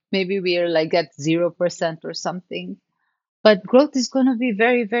figure. Maybe we are like at 0% or something, but growth is going to be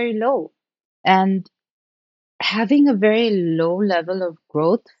very, very low. And having a very low level of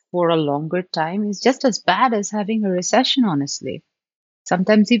growth for a longer time is just as bad as having a recession, honestly.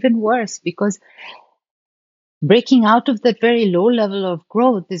 Sometimes even worse, because breaking out of that very low level of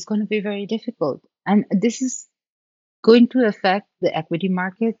growth is going to be very difficult. And this is going to affect the equity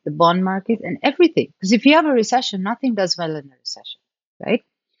market, the bond market, and everything. Because if you have a recession, nothing does well in a recession, right?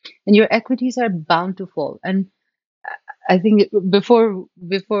 And your equities are bound to fall. And I think before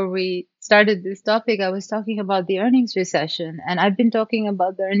we started this topic, I was talking about the earnings recession. And I've been talking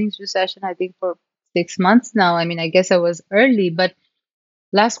about the earnings recession, I think, for 6 months now. I mean, I guess I was early, but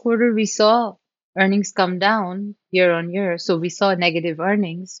last quarter we saw earnings come down year on year. So we saw negative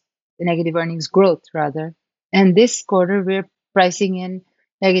earnings growth rather. And this quarter we're pricing in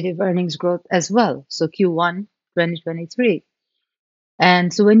negative earnings growth as well. So Q1 2023.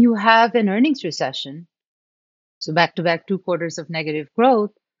 And so when you have an earnings recession, so back to back 2 quarters of negative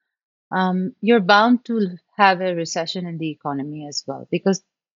growth, you're bound to have a recession in the economy as well, because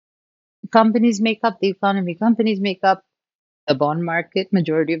companies make up the economy. Companies make up the bond market,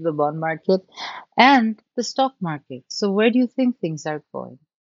 majority of the bond market, and the stock market. So where do you think things are going?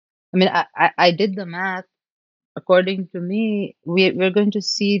 I mean, I did the math. According to me, we're going to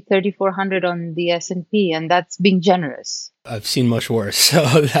see 3,400 on the S&P, and that's being generous. I've seen much worse. So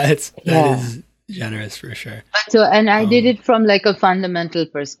that is generous for sure. So, and I did it from like a fundamental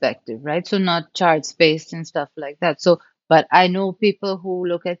perspective, right? So not charts based and stuff like that. So, but I know people who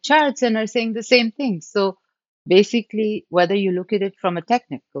look at charts and are saying the same thing. So basically, whether you look at it from a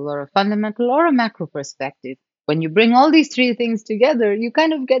technical or a fundamental or a macro perspective, when you bring all these three things together, you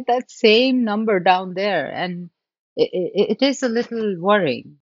kind of get that same number down there. And it is a little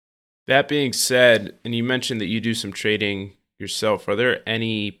worrying. That being said, and you mentioned that you do some trading yourself, are there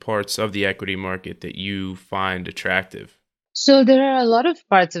any parts of the equity market that you find attractive? So there are a lot of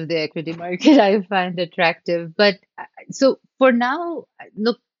parts of the equity market I find attractive, but so for now,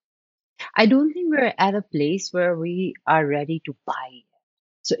 look, I don't think we're at a place where we are ready to buy.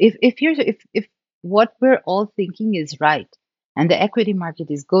 So if what we're all thinking is right, and the equity market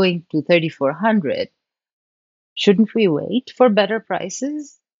is going to 3,400, shouldn't we wait for better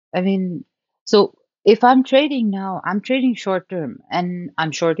prices? I mean, so if I'm trading now, I'm trading short term, and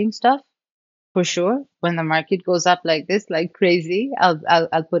I'm shorting stuff for sure. When the market goes up like this, like crazy, I'll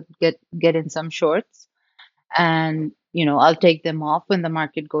get in some shorts, and I'll take them off when the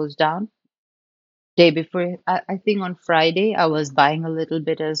market goes down. Day before, I think on Friday, I was buying a little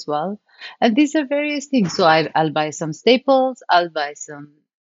bit as well. And these are various things. So I'll buy some staples, I'll buy some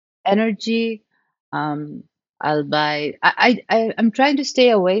energy, um, I'll buy. I'm trying to stay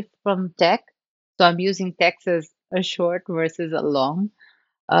away from tech, so I'm using tech as a short versus a long.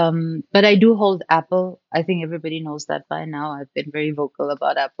 But I do hold Apple. I think everybody knows that by now. I've been very vocal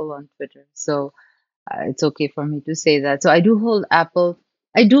about Apple on Twitter, so it's okay for me to say that. So I do hold Apple.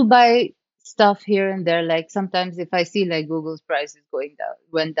 I do buy stuff here and there. Like sometimes if I see like Google's price is going down,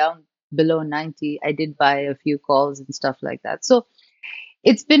 went down below 90, I did buy a few calls and stuff like that. So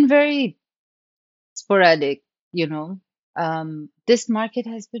it's been very sporadic, you know. This market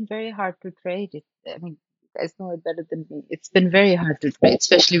has been very hard to trade. I mean, you guys know it better than me. It's been very hard to trade,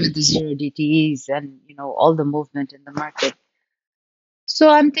 especially with the zero DTEs and all the movement in the market. So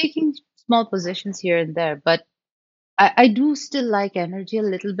I'm taking small positions here and there, but I do still like energy a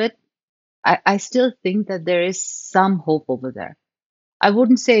little bit. I still think that there is some hope over there. I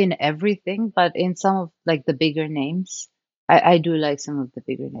wouldn't say in everything, but in some of like the bigger names, I do like some of the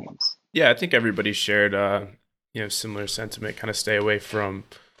bigger names. Yeah, I think everybody shared similar sentiment. Kind of stay away from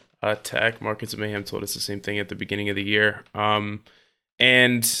tech. Markets of Mayhem told us the same thing at the beginning of the year.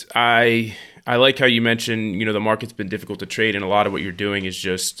 And I like how you mentioned, the market's been difficult to trade, and a lot of what you're doing is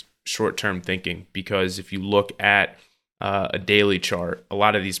just short-term thinking. Because if you look at a daily chart, a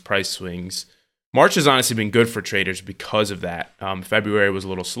lot of these price swings, March has honestly been good for traders because of that. February was a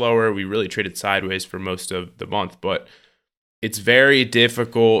little slower. We really traded sideways for most of the month, but it's very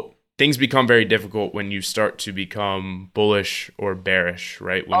difficult. Things become very difficult when you start to become bullish or bearish,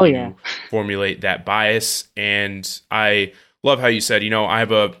 right? When you formulate that bias. And I love how you said, I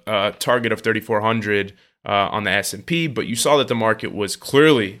have a target of 3,400 on the S&P, but you saw that the market was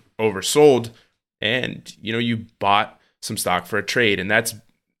clearly oversold, and you bought some stock for a trade, and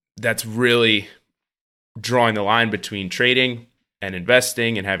that's really drawing the line between trading and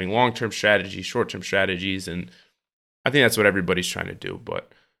investing and having long-term strategies, short-term strategies, and I think that's what everybody's trying to do.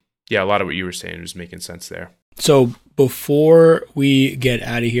 But yeah, a lot of what you were saying was making sense there. So before we get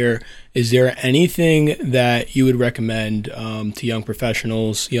out of here, is there anything that you would recommend to young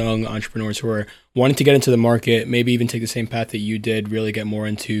professionals, young entrepreneurs who are wanting to get into the market, maybe even take the same path that you did, really get more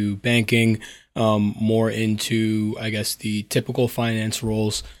into banking, more into, I guess, the typical finance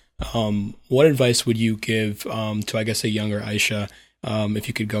roles? What advice would you give to, I guess, a younger Ayesha if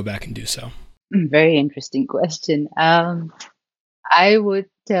you could go back and do so? Very interesting question. I would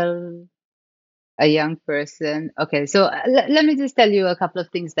tell a young person. Okay, so let me just tell you a couple of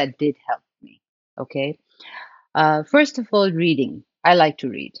things that did help me. Okay. First of all, reading. I like to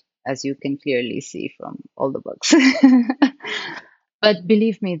read, as you can clearly see from all the books. But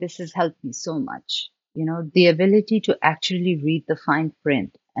believe me, this has helped me so much. The ability to actually read the fine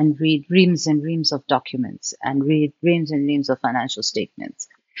print and read reams and reams of documents and read reams and reams of financial statements.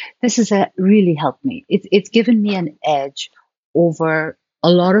 This has really helped me. It's given me an edge over a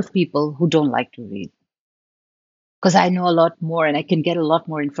lot of people who don't like to read, because I know a lot more and I can get a lot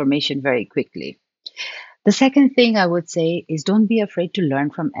more information very quickly. The second thing I would say is don't be afraid to learn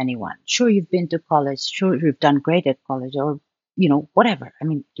from anyone. Sure, you've been to college. Sure, you've done great at college, or, whatever. I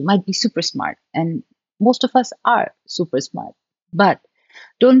mean, you might be super smart, and most of us are super smart, but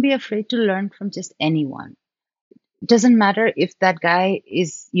don't be afraid to learn from just anyone. It doesn't matter if that guy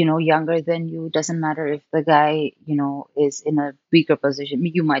is, younger than you. Doesn't matter if the guy, is in a weaker position.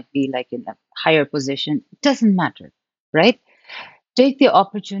 You might be like in a higher position. It doesn't matter, right? Take the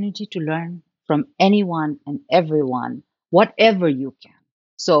opportunity to learn from anyone and everyone, whatever you can.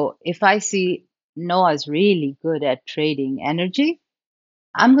 So if I see Noah's really good at trading energy,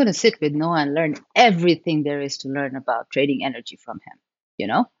 I'm going to sit with Noah and learn everything there is to learn about trading energy from him, you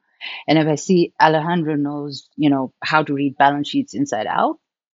know? And if I see Alejandro knows, how to read balance sheets inside out,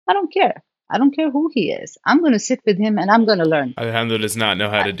 I don't care. I don't care who he is. I'm going to sit with him and I'm going to learn. Alejandro does not know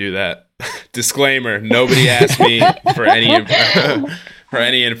how to do that. Disclaimer: nobody asked me for any for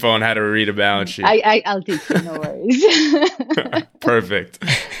any info on how to read a balance sheet. I'll teach you, no worries. Perfect.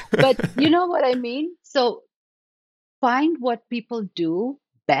 But you know what I mean? So find what people do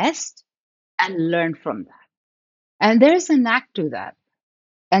best and learn from that. And there's a knack to that.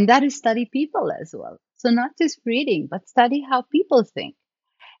 And that is study people as well. So not just reading, but study how people think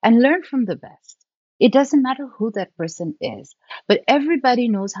and learn from the best. It doesn't matter who that person is, but everybody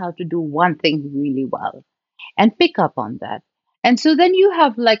knows how to do one thing really well and pick up on that. And so then you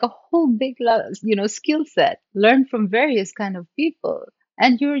have like a whole big, skill set. Learn from various kind of people,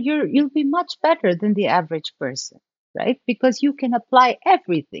 and you'll be much better than the average person, right? Because you can apply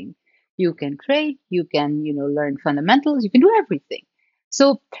everything. You can trade. You can learn fundamentals. You can do everything.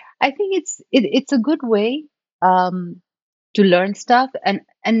 So I think it's a good way to learn stuff,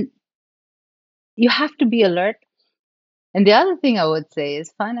 and you have to be alert. And the other thing I would say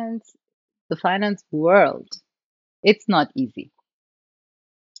is the finance world. It's not easy,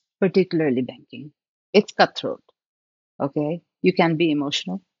 particularly banking. It's cutthroat. Okay. You can be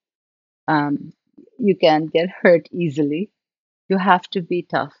emotional. Um, you can get hurt easily. You have to be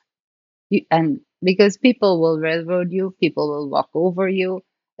tough. And because people will railroad you, people will walk over you.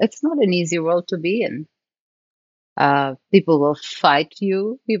 It's not an easy world to be in. People will fight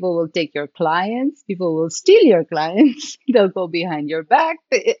you. People will take your clients. People will steal your clients. They'll go behind your back.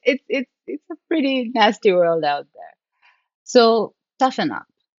 It's a pretty nasty world out there. So toughen up.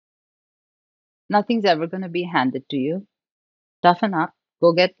 Nothing's ever going to be handed to you. Toughen up,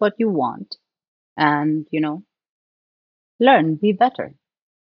 go get what you want, and, learn, be better.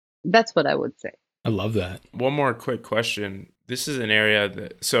 That's what I would say. I love that. One more quick question. This is an area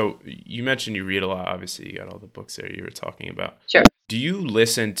that, so you mentioned you read a lot. Obviously, you got all the books there you were talking about. Sure. Do you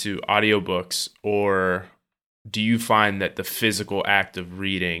listen to audiobooks, or do you find that the physical act of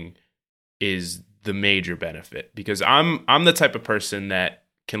reading is the major benefit? Because I'm the type of person that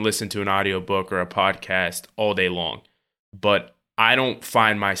can listen to an audiobook or a podcast all day long, but I don't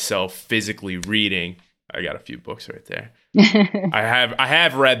find myself physically reading. I got a few books right there. I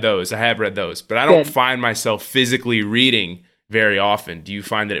have read those, but I don't find myself physically reading very often. Do you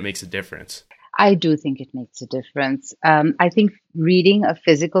find that it makes a difference? I do think it makes a difference. I think reading a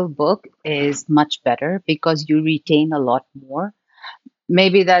physical book is much better because you retain a lot more.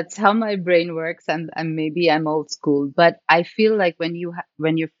 Maybe that's how my brain works, and maybe I'm old school, but I feel like when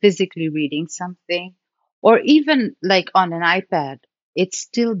you're physically reading something, or even like on an iPad, it's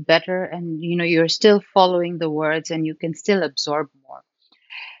still better, and you're still following the words, and you can still absorb more.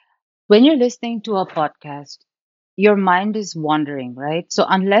 When you're listening to a podcast, your mind is wandering, right? So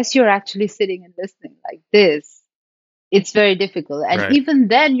unless you're actually sitting and listening like this, it's very difficult. And Right. even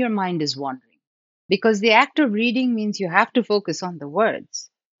then, your mind is wandering because the act of reading means you have to focus on the words.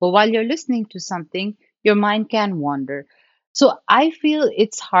 But while you're listening to something, your mind can wander. So I feel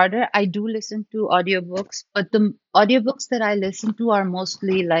it's harder. I do listen to audiobooks, but the audiobooks that I listen to are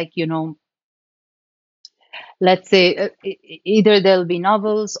mostly like, let's say either there'll be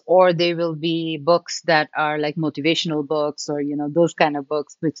novels or they will be books that are like motivational books or those kind of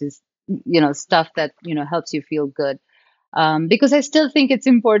books, which is stuff that helps you feel good, because I still think it's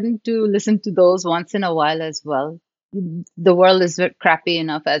important to listen to those once in a while as well. The world is crappy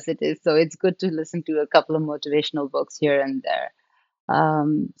enough as it is, so it's good to listen to a couple of motivational books here and there.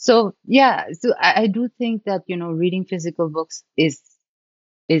 So yeah, so I do think that reading physical books is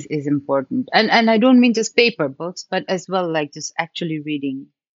important. And I don't mean just paper books, but as well like just actually reading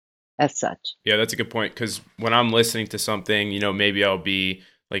as such. Yeah, that's a good point, because when I'm listening to something, maybe I'll be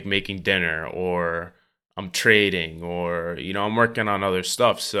like making dinner, or I'm trading, or I'm working on other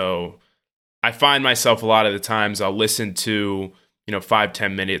stuff. So I find myself a lot of the times I'll listen to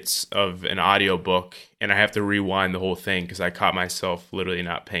 5-10 minutes of an audiobook, and I have to rewind the whole thing because I caught myself literally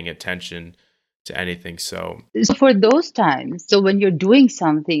not paying attention to anything. So for those times, so when you're doing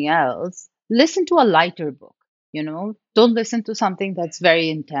something else, listen to a lighter book. Don't listen to something that's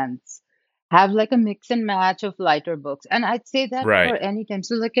very intense. Have like a mix and match of lighter books, and I'd say that for right. any time.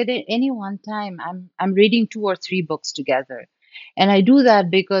 So like at any one time, I'm reading 2 or 3 books together, and I do that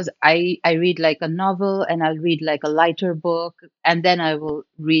because I read like a novel, and I'll read like a lighter book, and then I will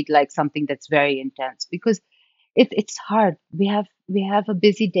read like something that's very intense because it's hard. We have a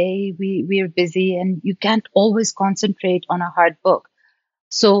busy day. We are busy, and you can't always concentrate on a hard book.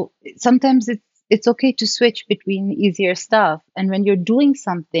 So sometimes it's okay to switch between easier stuff. And when you're doing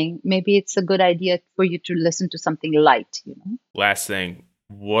something, maybe it's a good idea for you to listen to something light, you know? Last thing,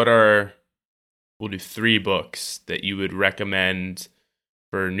 we'll do 3 books that you would recommend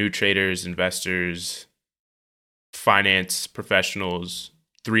for new traders, investors, finance professionals,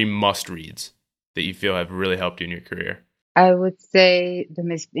 3 must reads that you feel have really helped you in your career. I would say The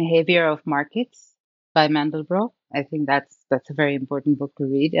Misbehavior of Markets by Mandelbrot. I think that's a very important book to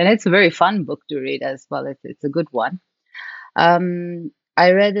read, and it's a very fun book to read as well. It's a good one.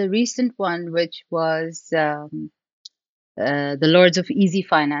 I read a recent one, which was The Lords of Easy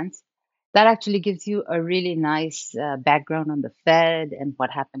Finance. That actually gives you a really nice background on the Fed and what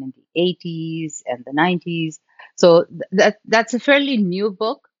happened in the 80s and the 90s. So that's a fairly new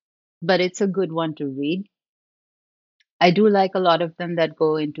book, but it's a good one to read. I do like a lot of them that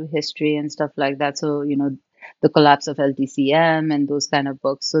go into history and stuff like that. So, you know, the collapse of LTCM and those kind of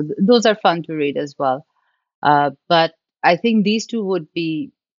books. So those are fun to read as well. But I think these 2 would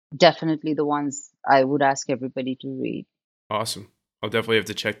be definitely the ones I would ask everybody to read. Awesome. I'll definitely have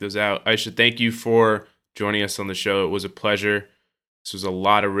to check those out. Ayesha, thank you for joining us on the show. It was a pleasure. This was a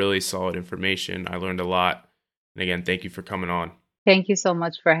lot of really solid information. I learned a lot. And again, thank you for coming on. Thank you so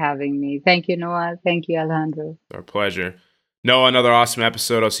much for having me. Thank you, Noah. Thank you, Alejandro. It's our pleasure. Noah, another awesome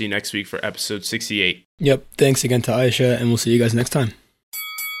episode. I'll see you next week for episode 68. Yep. Thanks again to Ayesha, and we'll see you guys next time.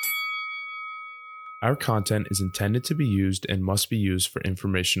 Our content is intended to be used and must be used for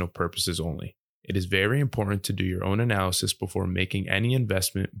informational purposes only. It is very important to do your own analysis before making any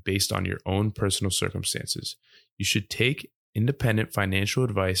investment based on your own personal circumstances. You should take independent financial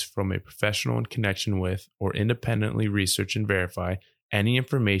advice from a professional in connection with, or independently research and verify any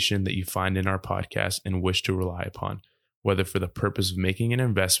information that you find in our podcast and wish to rely upon, whether for the purpose of making an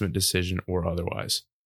investment decision or otherwise.